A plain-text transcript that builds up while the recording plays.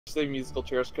say musical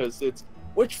chairs because it's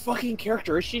which fucking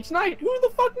character is she tonight? Who the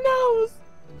fuck knows?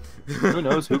 Who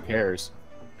knows? Who cares?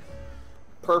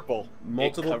 Purple.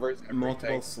 Multiple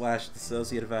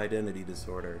 /dissociative identity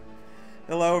disorder.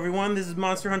 Hello everyone, this is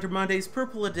Monster Hunter Monday's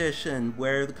Purple Edition,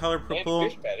 where the color purple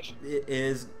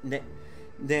is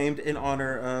named in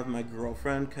honor of my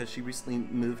girlfriend because she recently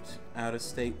moved out of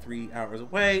state 3 hours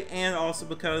away, and also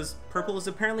because purple is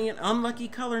apparently an unlucky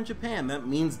color in Japan. That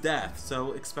means death,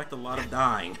 so expect a lot of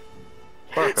dying.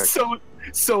 Perfect.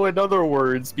 So in other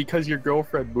words, because your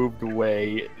girlfriend moved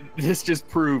away, this just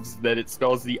proves that it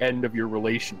spells the end of your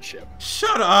relationship.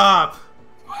 Shut up!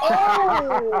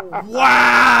 Oh!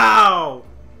 Wow!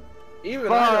 Even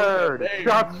Fired!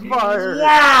 Shots fired!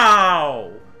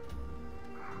 Wow!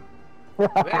 Man,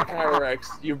 Kyrex,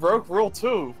 you broke rule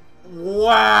 2.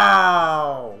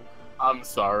 Wow! I'm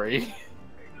sorry.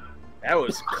 That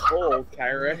was cold,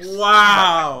 Kyrex.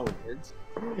 Wow!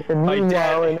 And My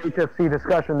meanwhile, dad- in HFC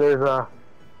discussion, there's a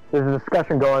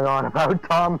discussion going on about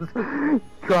Tom's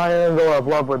triangle of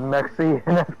love with Mexi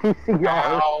and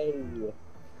FTCR. Ow!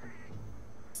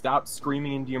 Stop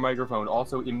screaming into your microphone.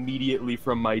 Also, immediately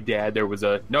from my dad, there was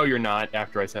a "No, you're not."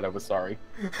 After I said I was sorry.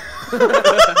 Don't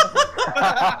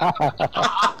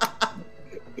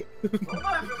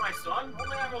laugh at my son.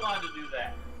 Only I'm allowed to do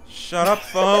that. Shut up,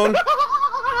 phone!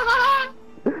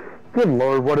 Good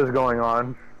lord, what is going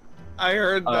on? I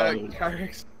heard that,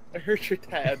 Kyrex. I heard your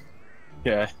dad.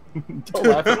 Yeah. Don't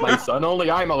laugh at my son. Only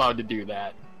I'm allowed to do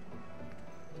that.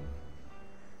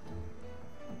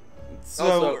 So,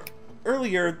 Also-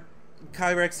 earlier,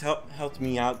 Kyrex helped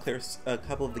me out clear a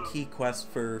couple of the key quests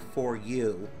for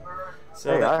you.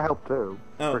 So Hey, that- I helped too.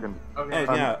 Oh. Friggin' oh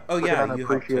yeah, you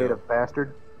helped too. unappreciative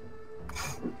bastard.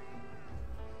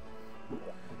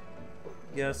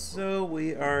 Yeah, so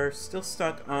we are still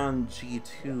stuck on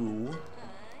G2.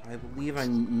 I believe I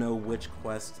know which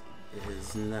quest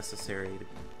is necessary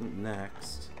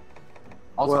next.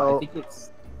 Also, Well, I think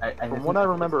it's. From what I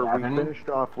remember, we finished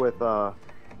off with a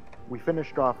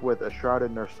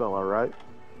shrouded Nursilla, right?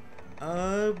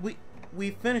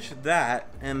 We finished that,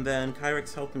 and then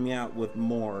Kyrex helped me out with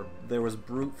more. There was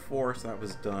Brute Force, that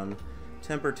was done.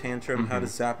 Temper Tantrum, how to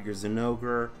zap your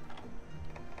Zenogre.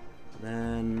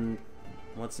 Then,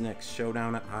 what's next?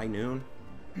 Showdown at high noon?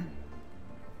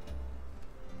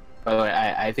 By the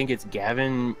way, I think it's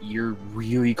Gavin. You're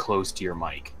really close to your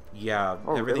mic. Yeah,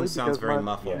 Oh, everything really? sounds Because very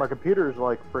muffled. My computer's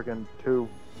like freaking 2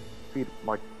 feet,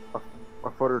 like a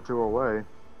foot or 2 away.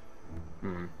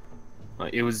 Hmm.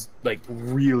 It was like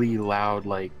really loud,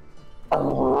 like into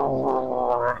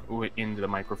the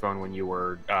microphone when you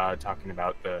were talking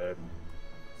about the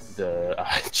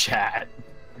chat.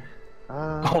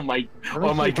 Oh my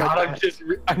god!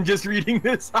 I'm just reading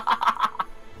this.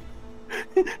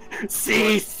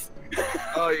 Cease.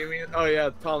 Oh, you mean? Oh yeah,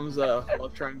 Tom's love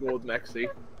triangle with Mexi.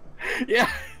 Yeah.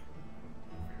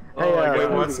 Hey, wait,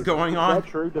 Smoothies, what's going is on? that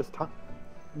true? Does Tom...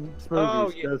 Smoothies,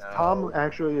 Oh, you does know. Tom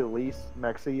actually lease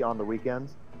Mexi on the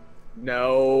weekends?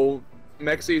 No,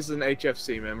 Mexi's an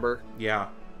HFC member. Yeah.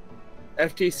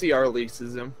 FTCR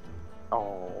leases him.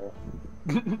 Oh.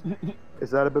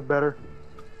 Is that a bit better?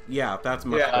 Yeah, that's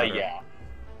much Yeah, better. Yeah.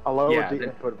 I lowered Yeah, the the-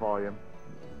 input volume.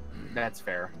 That's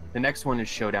fair. The next one is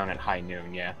Showdown at high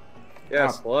noon. Yeah.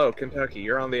 Yes, hello, Kentucky.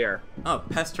 You're on the air. Oh,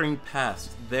 Pestering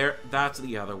Pest. That's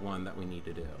the other one that we need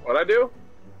to do. What I do?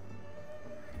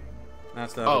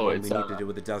 That's the other Oh, one we it's, need to do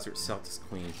with the Desert Celtics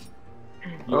Queen.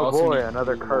 You Oh also boy, need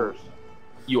another to- curse.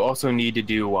 You also need to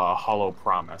do Hollow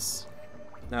Promise.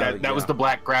 Oh, That was yeah. the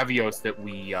Black Gravios that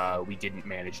we didn't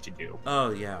manage to do.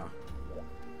 Oh, yeah.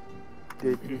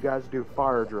 Did you guys do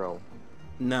fire drill?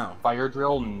 No. Fire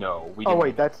Drill? No. We Oh didn't.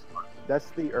 wait, that's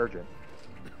the urgent.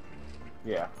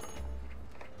 Yeah.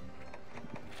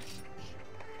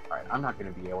 Alright, I'm not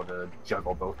going to be able to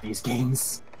juggle both these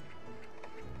games.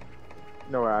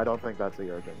 No, I don't think that's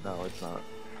the urgent. No, it's not.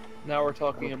 Now we're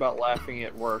talking about laughing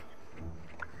at work.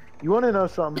 You want to know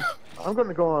something? I'm going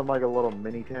to go on like a little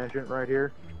mini tangent right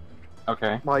here.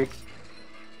 Okay. Like,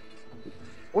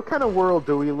 what kind of world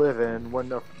do we live in when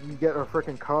you get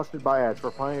freaking accosted by ads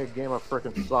for playing a game of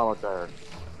freaking solitaire?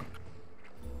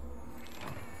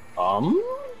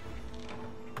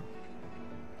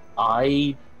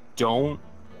 I don't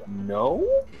know?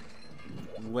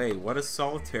 Wait, what does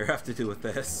Solitaire have to do with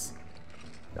this?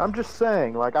 I'm just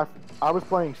saying, like, I was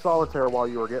playing solitaire while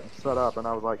you were getting set up, and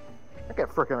I was like, I get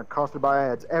freaking accosted by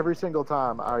ads every single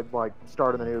time I like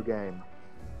start a new game.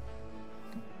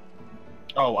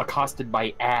 Oh, accosted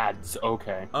by ads.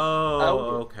 Okay.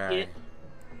 Oh, okay. I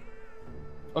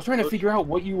was trying to figure out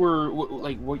what you were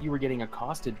what you were getting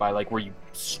accosted by. Like, were you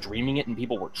streaming it and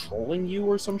people were trolling you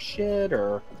or some shit,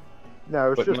 or?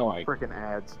 No, it's But just no, I- freaking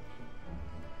ads.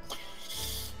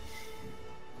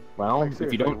 Well, Like, if you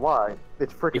seriously, don't why?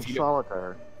 It's freaking if you don't-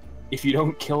 solitaire. if you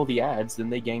don't kill the ads, then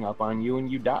they gang up on you and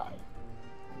you die.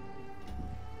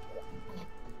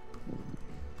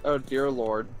 Oh dear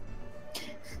lord.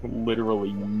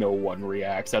 Literally no one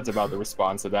reacts. That's about the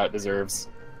response that deserves.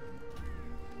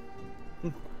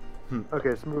 Okay,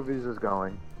 Smoothies is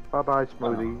going. Bye-bye,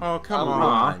 Smoothie. Oh, come I'm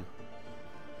on.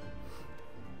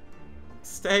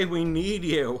 Stay, we need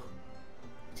you.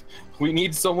 We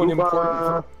need someone Goodbye.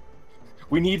 important.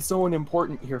 We need someone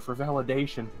important here for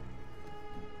validation.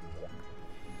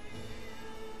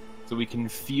 So we can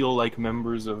feel like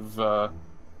members of,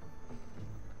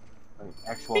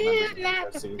 actual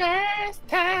members of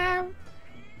HSC.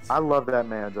 I love that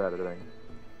man's editing.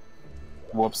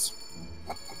 Whoops.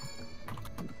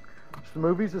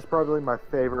 Smoothies is probably my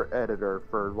favorite editor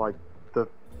for, like, the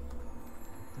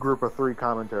group of 3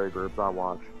 commentary groups I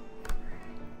watch.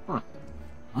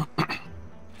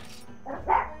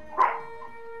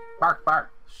 Bark,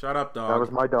 bark. Shut up, dog. That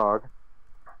was my dog.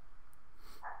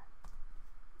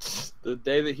 The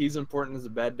day that he's important is a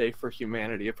bad day for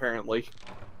humanity, apparently.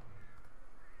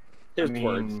 His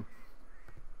words.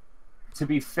 To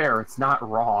be fair, it's not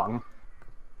wrong.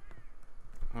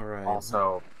 Alright.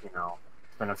 Also, you know,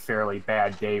 it's been a fairly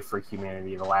bad day for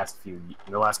humanity the last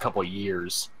couple of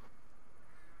years.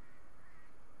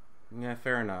 Yeah,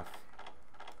 fair enough.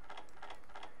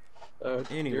 Dear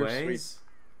Anyways,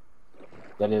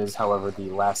 That is, however, the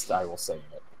last I will say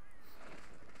of it.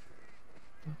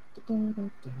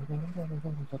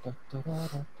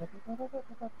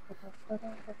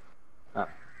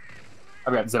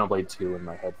 I've got Xenoblade 2 in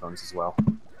my headphones as well.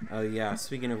 oh yeah,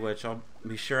 speaking of which, I'll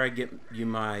be sure I get you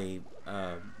my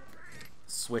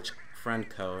Switch friend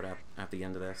code at the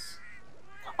end of this.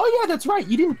 Oh yeah, that's right.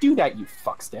 You didn't do that, you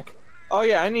fuckstick. Oh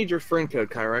yeah, I need your friend code,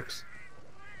 Kyrex.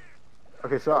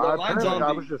 Okay, so Well, mine's apparently on I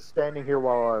the- was just standing here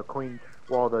while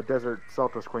the Desert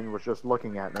Celtis Queen was just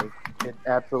looking at me. Did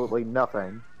absolutely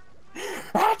nothing.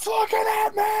 That's looking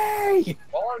at me!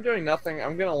 While I'm doing nothing,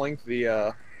 I'm gonna link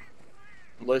the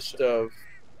list of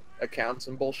accounts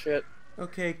and bullshit.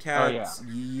 Okay, cats,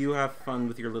 you have fun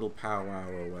with your little powwow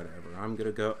or whatever. I'm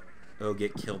gonna go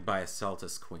get killed by a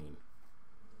Celtis Queen.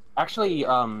 Actually,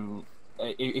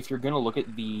 if you're gonna look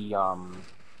at the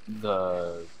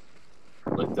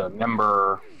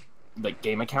member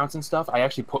game accounts and stuff, I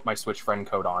actually put my Switch friend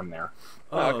code on there.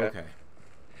 Oh, okay. okay.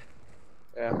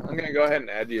 Yeah, I'm gonna go ahead and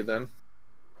add you then.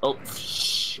 Oh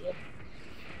shit!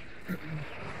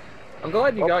 I'm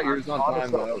glad you Oh, got yours on I'm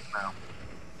time though. Celtis now.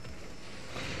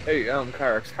 Hey,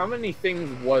 Kyrex, how many things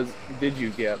did you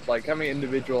get? Like, how many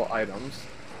individual items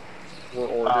were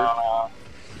ordered?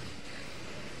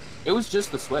 It was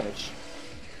just the Switch.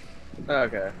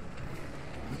 Okay.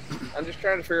 I'm just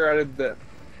trying to figure out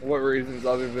what reasons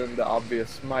other than the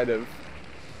obvious might have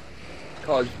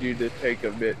caused you to take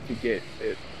a bit to get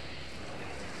it.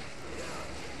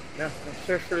 No, I'm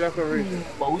search for local reasons.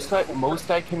 Most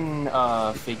I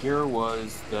can figure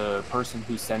was the person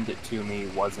who sent it to me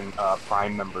wasn't a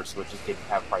Prime member, so it just didn't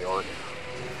have priority.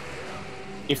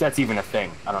 If that's even a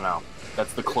thing, I don't know.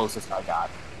 That's the closest I got.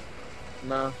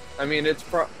 No, I mean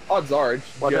odds are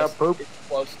it's Watch out, just poop. it's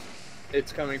close.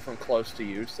 It's coming from close to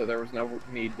you, so there was no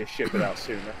need to ship it out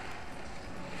sooner.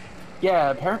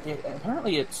 Yeah,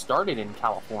 apparently it started in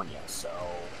California,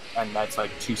 and that's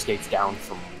like 2 states down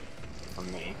from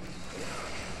me.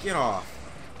 Get off.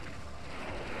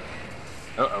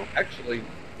 Uh-oh. Actually,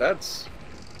 that's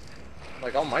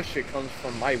like all my shit comes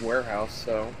from my warehouse,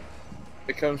 so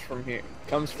it comes from here,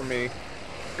 comes from me,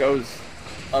 goes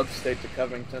upstate to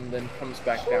Covington, then comes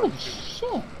back down. Holy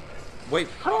shit! Wait.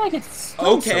 How did I get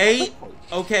stunned so Okay. quickly?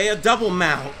 Okay, a double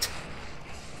mount.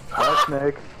 That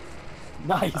snake.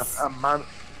 Nice.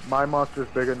 My monster's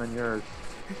bigger than yours.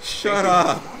 Shut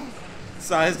up.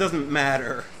 Size doesn't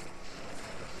matter.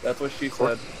 That's what she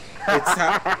said.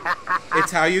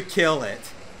 It's how you kill it.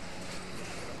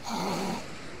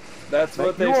 That's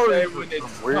what they You're say into when some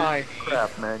it's weird tiny.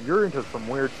 crap, man. You're into some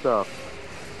weird stuff.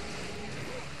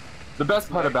 The best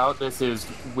part about this is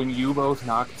when you both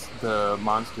knocked the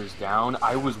monsters down,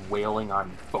 I was wailing on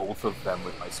both of them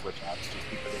with my Switch axe just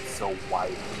because it's so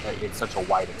wide. It's such a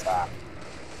wide attack.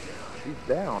 She's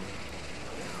down.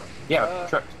 Yeah,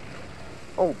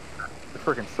 Oh, the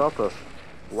freaking Celtis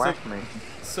whacked me.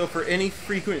 So for any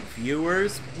frequent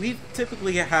viewers, we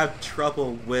typically have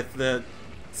trouble with the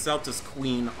Celtis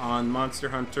Queen on Monster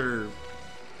Hunter.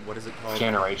 What is it called?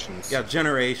 Generations. Yeah,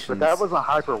 Generations. But that was a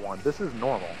hyper one. This is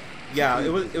normal. Yeah,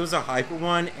 it was a hyper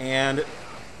one, and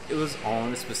it was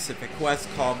on a specific quest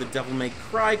called the Devil May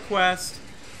Cry quest.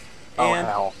 And,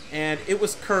 hell. and it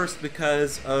was cursed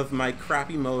because of my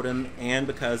crappy modem and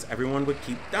because everyone would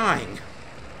keep dying.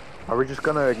 Are we just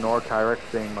gonna ignore Kyrex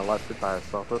being molested by a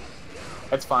Celtis?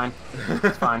 That's fine.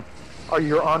 It's fine. Oh,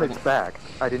 you're on its back.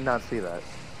 I did not see that.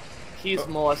 He's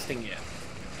molesting you.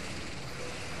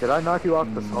 Did I knock you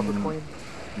off the Celtis Queen?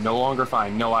 No longer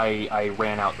fine. No, I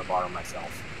ran out the bar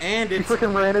myself. And You it's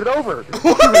freaking ran it over!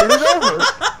 You ran it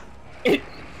over!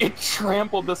 It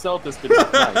trampled the Celtis to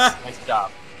death. Nice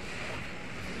job.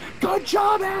 Good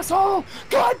job, asshole!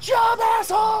 Good job,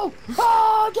 asshole!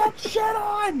 Oh, get shit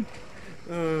on!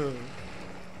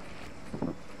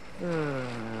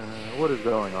 What is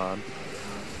going on?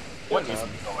 What is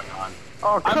going on?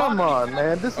 Oh, come on,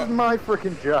 man. This is my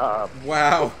freaking job.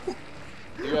 wow.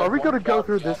 Are we gonna go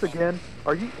through this again?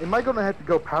 Am I gonna have to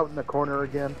go pout in the corner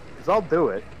again? Because I'll do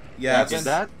it. Yeah, You did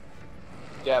that?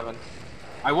 Gavin.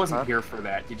 I wasn't Huh? here for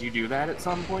that. Did you do that at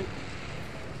some point?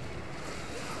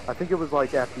 I think it was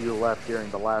like after you left during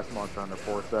the last Monster Hunter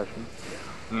 4 session.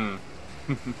 Hmm.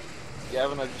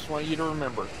 Gavin, I just want you to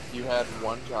remember, you had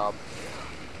one job.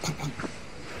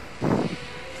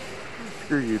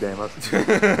 Screw you, Damus.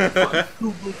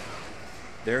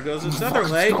 There goes his other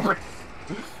leg.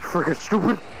 Freaking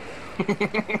stupid.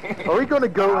 Are we gonna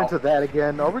go into that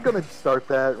again? Are we gonna start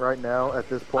that right now at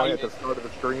this point, at the start of the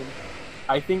stream?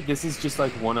 I think this is just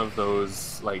like one of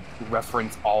those like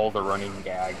reference all the running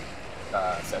gag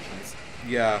sessions.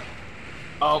 Yeah.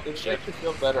 Oh It shit! makes you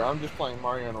feel better. I'm just playing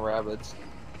Mario and Rabbids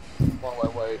while I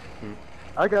wait.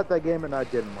 I got that game and I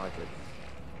didn't like it.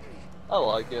 I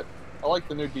like it. I like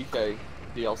the new DK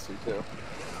DLC too.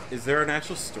 Is there an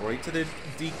actual story to the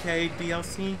DK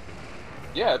DLC?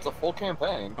 Yeah, it's a full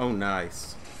campaign. Oh,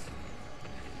 nice.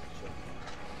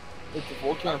 It's a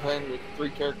full campaign with 3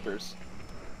 characters.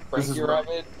 This is Frankie right.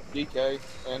 Rabbid, DK,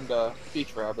 and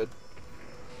Peach Rabbid.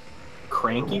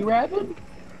 Cranky Rabbit?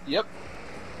 Yep,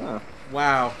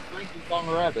 Wow. Frankie Kong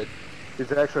Rabbid.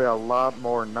 It's actually a lot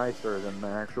more nicer than the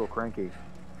actual Cranky.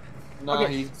 No,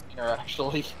 Okay. he's here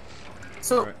actually.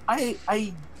 So Right.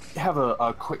 I have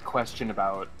a quick question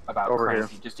about Over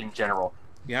Cranky just in general.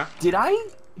 Yeah? Did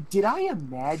I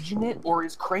imagine it, or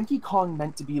is Cranky Kong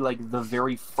meant to be like the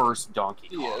very first Donkey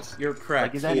He Kong? is. You're correct.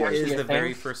 Like, is that He actually is a the thing?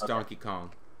 very first Okay. Donkey Kong.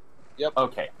 Yep.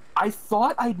 Okay. I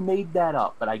thought I'd made that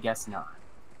up, but I guess not.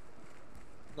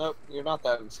 Nope, you're not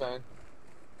that insane.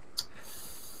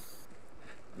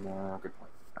 No, good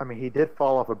point. I mean, he did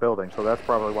fall off a building, so that's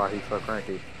probably why he's so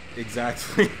cranky.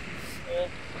 Exactly.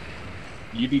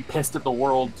 You'd be pissed at the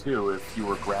world too if you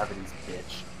were Gravity's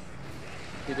bitch.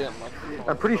 He didn't like the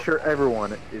I'm pretty sure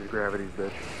everyone is Gravity's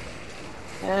bitch.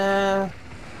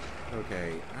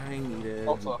 Okay, I needed...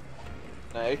 Also,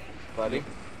 nay, buddy.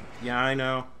 Yeah, I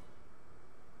know.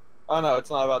 Oh no, it's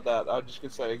not about that. I was just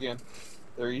gonna say again,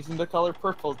 The Reason to Color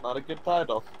Purple is not a good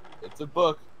title. It's a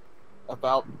book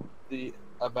about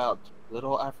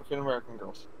little African American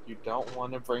girls. You don't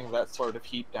want to bring that sort of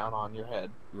heat down on your head.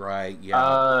 Right,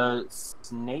 yeah.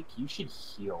 Snake, you should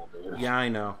heal, dude. Yeah, I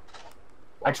know.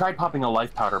 I tried popping a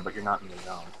life powder, but you're not in the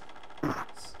zone.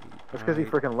 Let's see. That's because he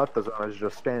freaking left the zone, is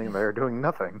just standing there doing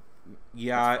nothing.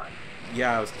 Yeah,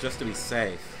 yeah, it was just to be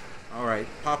safe. Alright,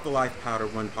 pop the life powder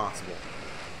when possible.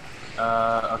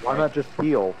 Okay. Why not just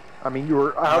heal? I mean, you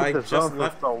were out I of the just zone for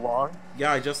left- so long.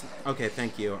 Yeah, okay,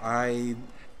 thank you. I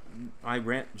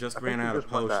ran think ran you out of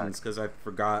just went back. potions because I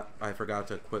forgot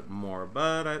to equip more,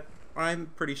 but I'm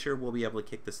pretty sure we'll be able to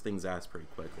kick this thing's ass pretty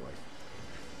quickly.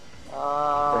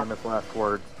 Famous last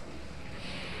words.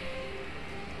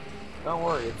 Don't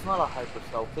worry, it's not a hyper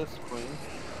Celtis queen.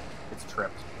 It's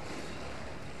tripped.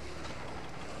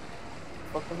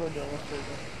 What the hell did I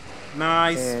say?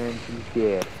 Nice. And he's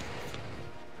dead.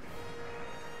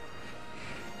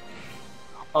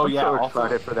 Oh I'm yeah. so Also,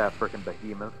 excited for that freaking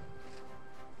behemoth.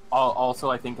 also,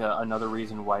 I think another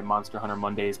reason why Monster Hunter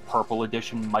Monday's Purple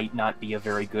Edition might not be a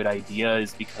very good idea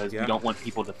is because Yeah. we don't want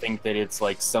people to think that it's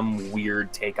like some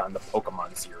weird take on the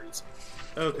Pokemon series.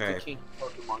 Okay. It's a king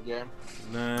Pokemon game.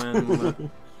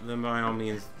 Then by all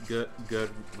means, good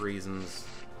reasons.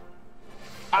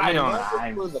 I don't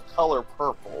know. know. The color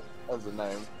purple as a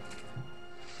name.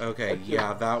 Okay, That's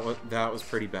yeah, that was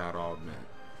pretty bad, I'll admit.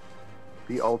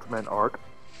 The ultimate arc.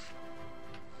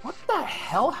 What the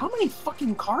hell? How many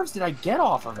fucking cards did I get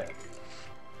off of it?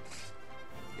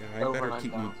 Yeah, I Over better and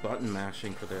keep down. button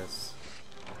mashing for this.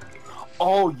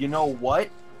 Oh, you know what?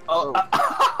 Oh.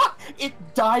 It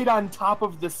died on top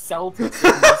of the Celtics.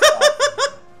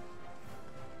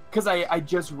 Because I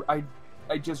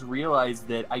just realized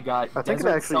that I got I think it Desert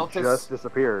actually Celtics. just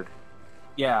disappeared.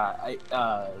 Yeah,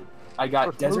 I got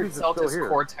Those Desert movies are still Celtics here.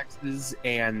 Cortexes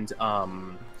and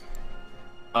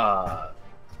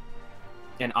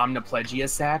an Omniplegia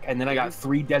sac, and then I got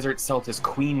 3 Desert Celtis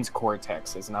Queen's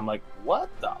Cortexes, and I'm like, what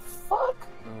the fuck?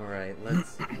 All right,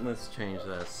 let's change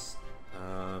this.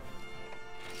 I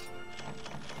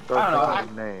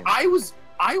don't know.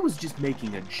 I was just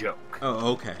making a joke.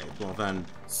 Oh, okay. Well then.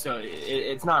 So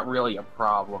it's not really a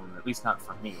problem, at least not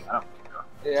for me. I don't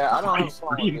care. Yeah, I don't have a Fine.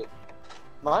 problem with it.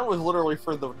 Mine was literally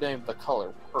for the name, the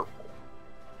color purple.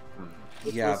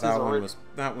 Yeah,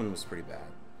 that one was pretty bad.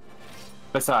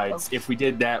 Besides, if we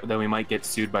did that, then we might get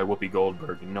sued by Whoopi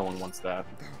Goldberg, and no one wants that.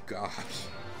 Oh gosh.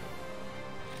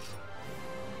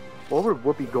 What would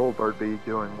Whoopi Goldberg be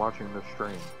doing watching this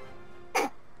stream?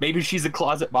 Maybe she's a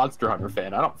closet Monster Hunter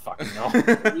fan. I don't fucking know.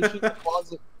 Maybe she's a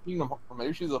closet Kingdom, or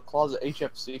maybe she's a closet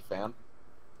HFC fan.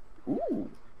 Ooh,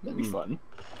 that'd be fun.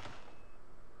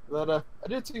 But I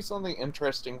did see something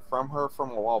interesting from her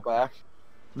from a while back.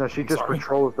 No, she just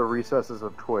patrols the recesses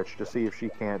of Twitch to see if she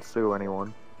can't sue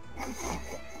anyone.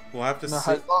 We'll have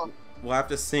to we'll have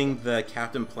to sing the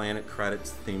Captain Planet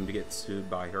credits theme to get sued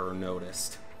by her or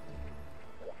noticed.